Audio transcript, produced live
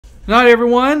Not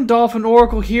everyone, Dolphin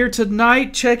Oracle here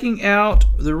tonight, checking out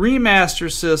the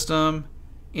Remaster system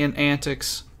in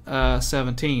antiX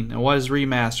 17. And what is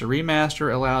Remaster?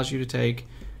 Remaster allows you to take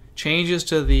changes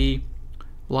to the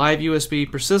live USB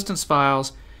persistence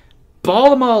files,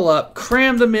 ball them all up,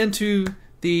 cram them into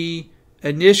the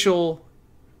initial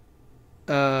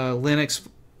Linux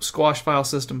squash file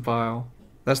system file.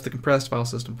 That's the compressed file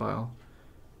system file.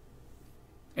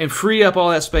 And free up all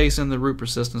that space in the root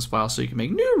persistence file so you can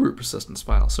make new root persistence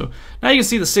files. So now you can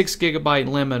see the 6 GB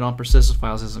limit on persistence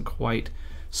files isn't quite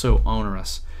so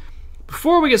onerous.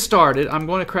 Before we get started, I'm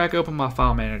going to crack open my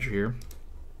file manager here.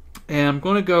 And I'm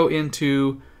going to go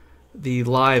into the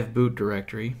live boot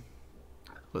directory.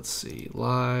 Let's see,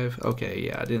 live. Okay,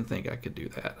 yeah, I didn't think I could do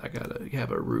that. I gotta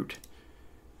have a root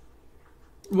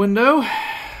window.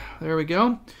 There we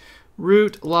go.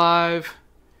 Root live.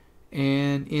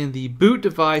 And in the boot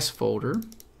device folder,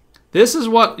 this is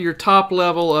what your top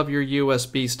level of your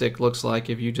USB stick looks like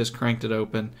if you just cranked it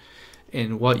open.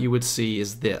 And what you would see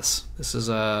is this. This is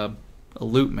a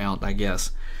loop mount, I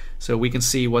guess. So we can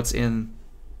see what's in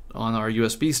on our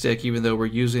USB stick, even though we're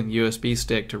using the USB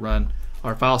stick to run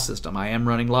our file system. I am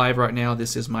running live right now.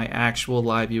 This is my actual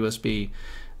live USB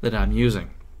that I'm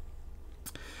using.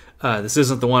 This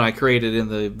isn't the one I created in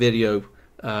the video,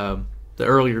 the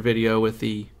earlier video with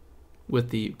the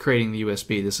creating the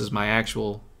USB. This is my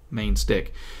actual main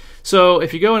stick. So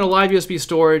if you go into live USB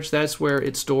storage, that's where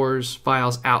it stores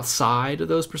files outside of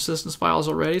those persistence files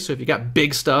already. So if you got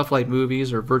big stuff like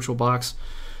movies or VirtualBox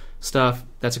stuff,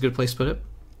 that's a good place to put it.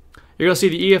 You're going to see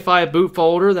the EFI boot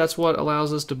folder. That's what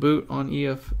allows us to boot on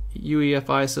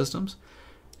UEFI systems.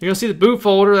 You're going to see the boot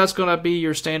folder. That's going to be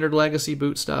your standard legacy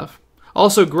boot stuff.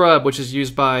 Also grub, which is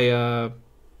used by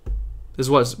is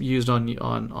what's used on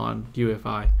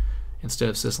UEFI instead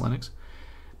of syslinux.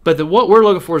 But what we're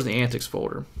looking for is the antiX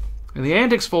folder. And the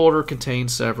antiX folder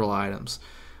contains several items.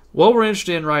 What we're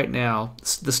interested in right now,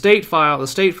 the state file, the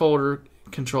state folder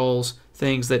controls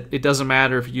things that it doesn't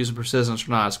matter if you're using persistence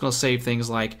or not. It's going to save things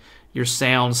like your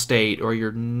sound state or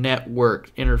your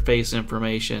network interface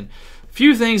information. A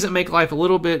few things that make life a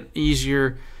little bit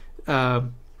easier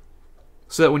so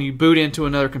that when you boot into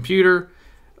another computer,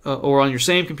 or on your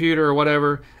same computer or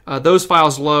whatever, those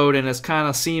files load and it's kind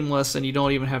of seamless and you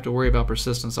don't even have to worry about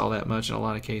persistence all that much in a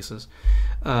lot of cases.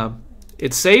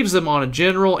 It saves them on a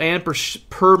general and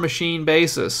per machine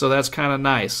basis, so that's kind of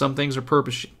nice. Some things are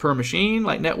per machine,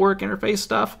 like network interface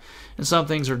stuff, and some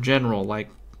things are general, like,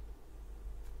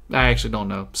 I actually don't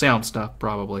know, sound stuff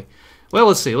probably. Well,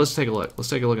 let's see, let's take a look. Let's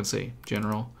take a look and see.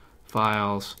 General,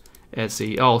 files,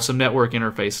 etc. Oh, some network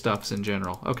interface stuff's in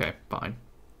general. Okay, fine.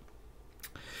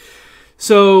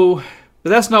 So,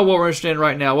 but that's not what we're interested in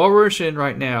right now. What we're interested in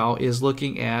right now is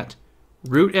looking at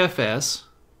rootfs.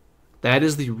 That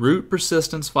is the root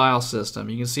persistence file system.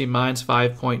 You can see mine's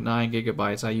 5.9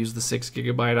 gigabytes. I use the 6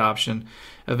 GB option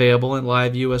available in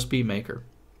Live USB Maker.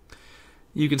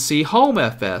 You can see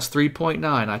homefs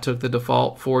 3.9. I took the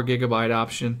default 4 GB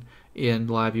option in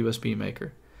Live USB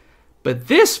Maker. But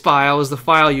this file is the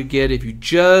file you get if you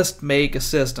just make a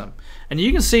system. And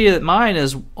you can see that mine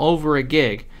is over a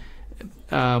gig.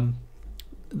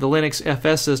 The Linux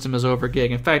FS system is over a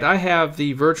gig. In fact, I have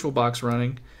the VirtualBox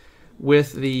running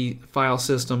with the file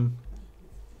system.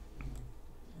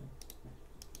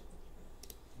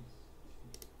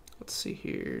 Let's see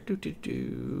here.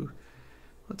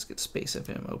 Let's get Space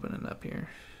FM opening up here.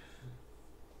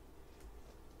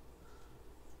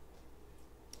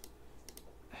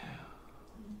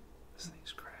 This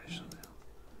thing's crashed somehow.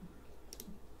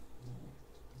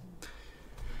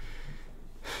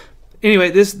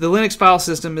 Anyway, the Linux file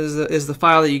system is the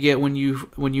file that you get when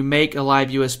you make a live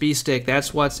USB stick.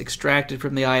 That's what's extracted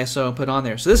from the ISO and put on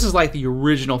there. So this is like the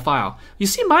original file. You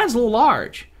see, mine's a little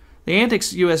large. The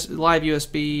antiX live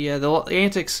USB, the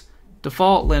antiX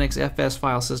default Linux FS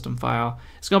file system file,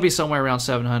 it's going to be somewhere around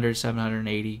 700,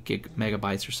 780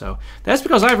 megabytes or so. That's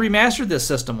because I've remastered this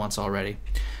system once already,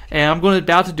 and I'm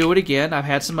about to do it again. I've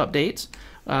had some updates.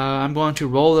 I'm going to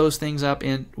roll those things up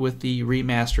in with the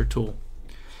remaster tool.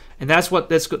 And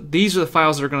these are the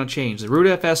files that are going to change. The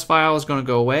rootfs file is going to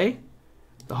go away.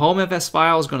 The homefs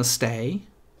file is going to stay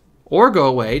or go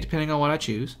away, depending on what I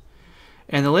choose.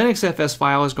 And the Linux FS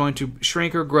file is going to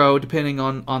shrink or grow depending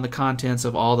on the contents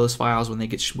of all those files when they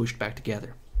get smooshed back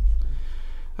together.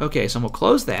 Okay, so I'm going to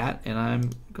close that, and I'm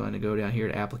going to go down here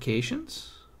to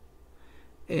Applications.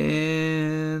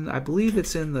 And I believe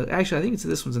it's in the, actually I think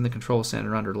this one's in the Control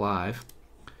Center under Live.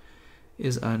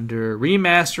 Is under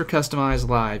Remaster Customize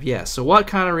Live. Yes, so what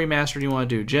kind of remaster do you want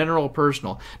to do? General or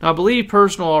personal? Now I believe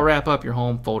personal will wrap up your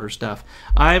home folder stuff.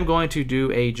 I'm going to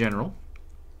do a general.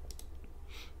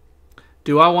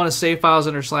 Do I want to save files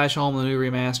under /home in the new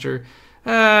remaster?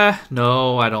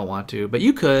 No, I don't want to, but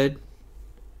you could.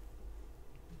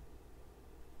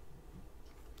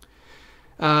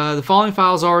 The following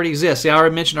files already exist. See, I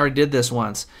already did this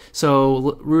once.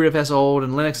 So rootfs old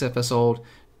and linuxfs old,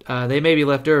 they may be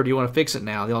left over. Do you want to fix it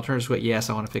now? The alternative is yes,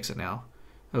 I want to fix it now.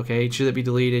 Okay, should it be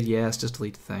deleted? Yes, just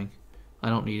delete the thing. I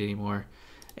don't need it anymore.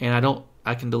 And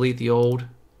I can delete the old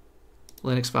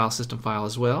Linux file system file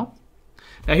as well.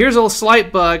 Now here's a little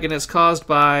slight bug, and it's caused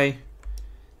by,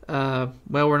 well,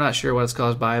 we're not sure what it's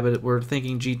caused by, but we're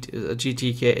thinking a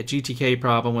GTK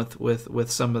problem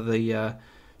with some of the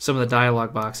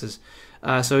dialog boxes.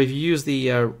 So if you use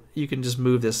the, you can just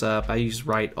move this up. I use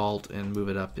Right Alt and move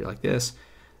it up there like this.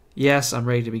 Yes, I'm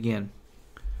ready to begin.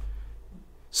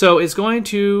 So it's going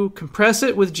to compress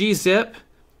it with gzip.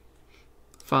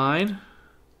 Fine.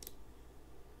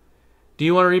 Do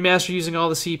you want to remaster using all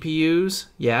the CPUs?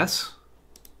 Yes.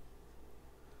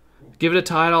 Give it a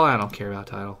title. I don't care about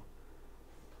title.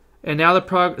 And now the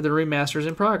remaster is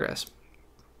in progress.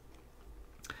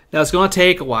 Now it's going to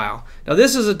take a while. Now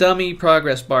this is a dummy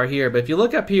progress bar here, but if you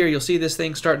look up here, you'll see this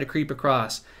thing starting to creep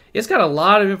across. It's got a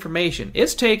lot of information.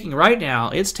 It's taking, right now,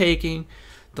 it's taking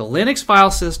the Linux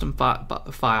file system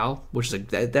file, which is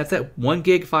that's that 1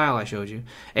 gig file I showed you,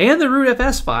 and the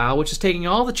rootfs file, which is taking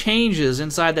all the changes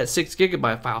inside that 6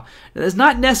 gigabyte file. Now, there's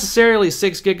not necessarily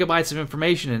 6 gigabytes of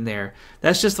information in there.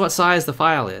 That's just what size the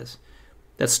file is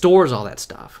that stores all that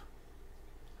stuff.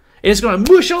 And it's going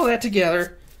to mush all that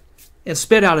together and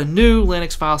spit out a new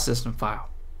Linux file system file.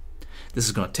 This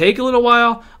is going to take a little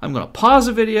while. I'm going to pause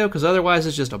the video because otherwise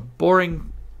it's just a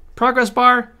boring progress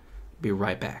bar. Be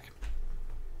right back.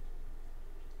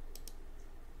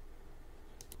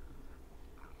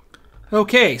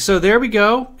 Okay, so there we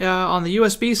go. On the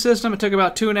USB system, it took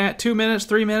about 3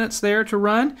 minutes there to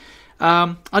run.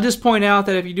 I'll just point out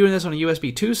that if you're doing this on a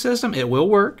USB 2 system, it will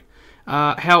work.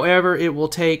 However, it will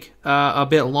take a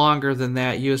bit longer than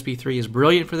that. USB 3 is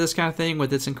brilliant for this kind of thing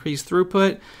with its increased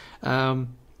throughput.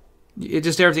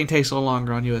 Everything takes a little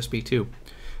longer on USB 2.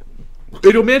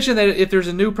 It'll mention that if there's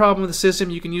a new problem with the system,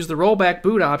 you can use the rollback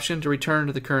boot option to return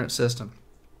to the current system.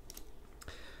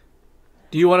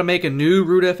 Do you want to make a new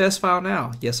rootfs file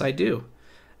now? Yes, I do.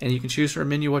 And you can choose from a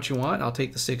menu what you want. I'll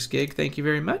take the 6 gig. Thank you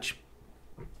very much.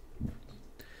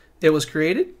 It was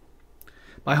created.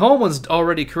 My home one's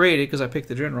already created because I picked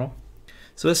the general.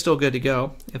 So it's still good to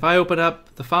go. If I open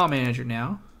up the file manager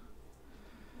now.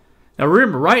 Now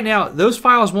remember, right now, those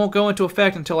files won't go into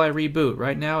effect until I reboot.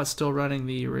 Right now, it's still running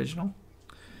the original.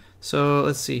 So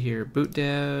let's see here. Boot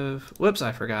dev. Whoops,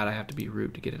 I forgot I have to be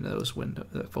root to get into those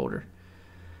that folder.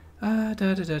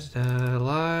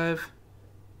 Live.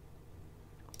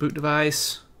 Boot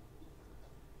device.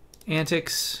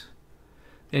 AntiX.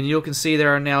 And you can see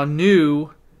there are now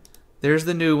new. There's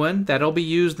the new one. That'll be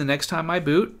used the next time I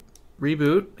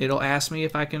reboot. It'll ask me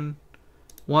if I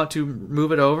want to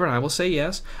move it over, and I will say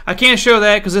yes. I can't show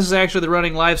that because this is actually the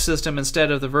running live system instead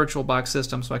of the VirtualBox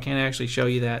system, so I can't actually show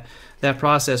you that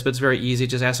process, but it's very easy.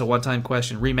 Just ask a one-time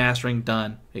question. Remastering,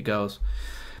 done. It goes.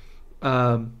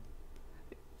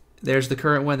 There's the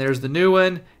current one, there's the new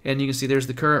one, and you can see there's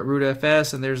the current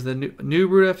rootfs, and there's the new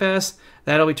rootfs.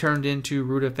 That'll be turned into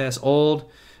rootfs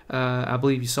old. I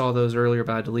believe you saw those earlier,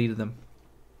 but I deleted them.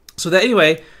 So that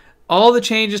anyway, all the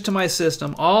changes to my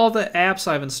system, all the apps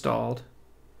I've installed,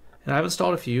 and I've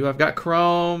installed a few. I've got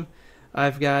Chrome.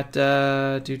 I've got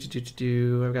I've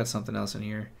got something else in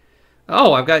here.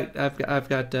 Oh, I've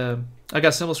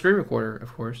got Simple Screen Recorder,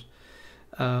 of course.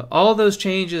 All those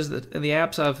changes in the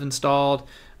apps I've installed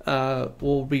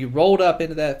will be rolled up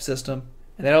into that system,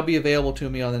 and that'll be available to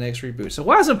me on the next reboot. So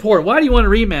why is it important? Why do you want to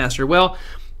remaster? Well,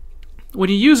 when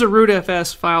you use a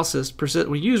rootfs file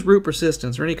system, when you use root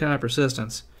persistence or any kind of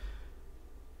persistence,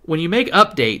 when you make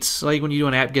updates, like when you do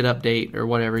an apt-get update or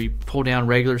whatever, you pull down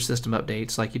regular system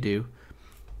updates like you do,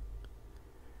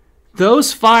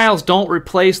 those files don't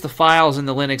replace the files in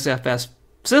the linuxfs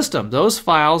system. Those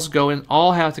files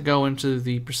all have to go into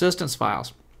the persistence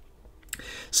files.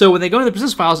 So when they go into the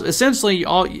persistence files, essentially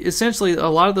a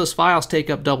lot of those files take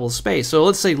up double the space. So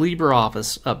let's say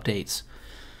LibreOffice updates.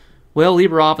 Well,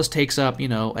 LibreOffice takes up,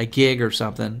 a gig or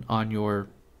something on your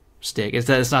stick.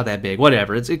 It's not that big,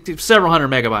 whatever. It's several hundred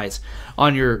megabytes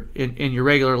on in your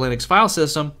regular Linux file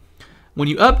system. When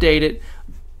you update it,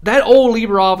 that old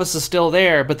LibreOffice is still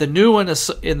there, but the new one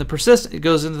is in the it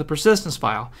goes into the persistence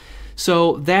file.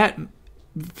 So that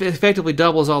effectively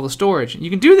doubles all the storage. You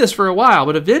can do this for a while,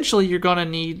 but eventually you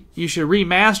should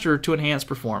remaster to enhance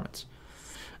performance.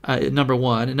 Number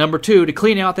one. And number two, to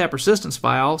clean out that persistence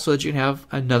file so that you can have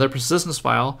another persistence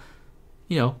file,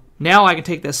 Now I can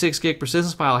take that 6 gig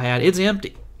persistence file I had. It's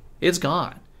empty. It's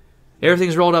gone.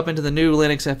 Everything's rolled up into the new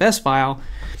Linux FS file.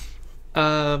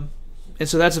 And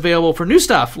so that's available for new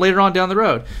stuff later on down the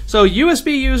road. So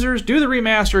USB users, do the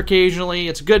remaster occasionally.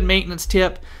 It's a good maintenance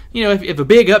tip. You know, if a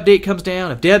big update comes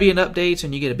down, if Debian updates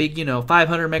and you get a big,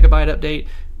 500 megabyte update,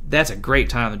 that's a great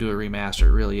time to do a remaster.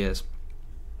 It really is.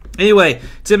 Anyway,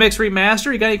 it's MX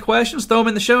Remaster. You got any questions? Throw them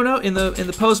in the show note, in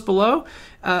the post below.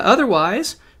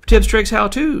 Otherwise, for tips, tricks,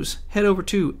 how-tos, head over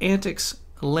to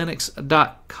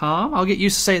antixlinux.com. I'll get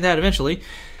used to saying that eventually.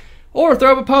 Or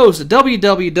throw up a post at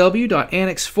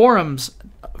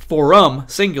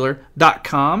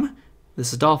www.antixforum.com.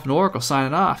 This is Dolphin Oracle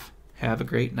signing off. Have a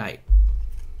great night.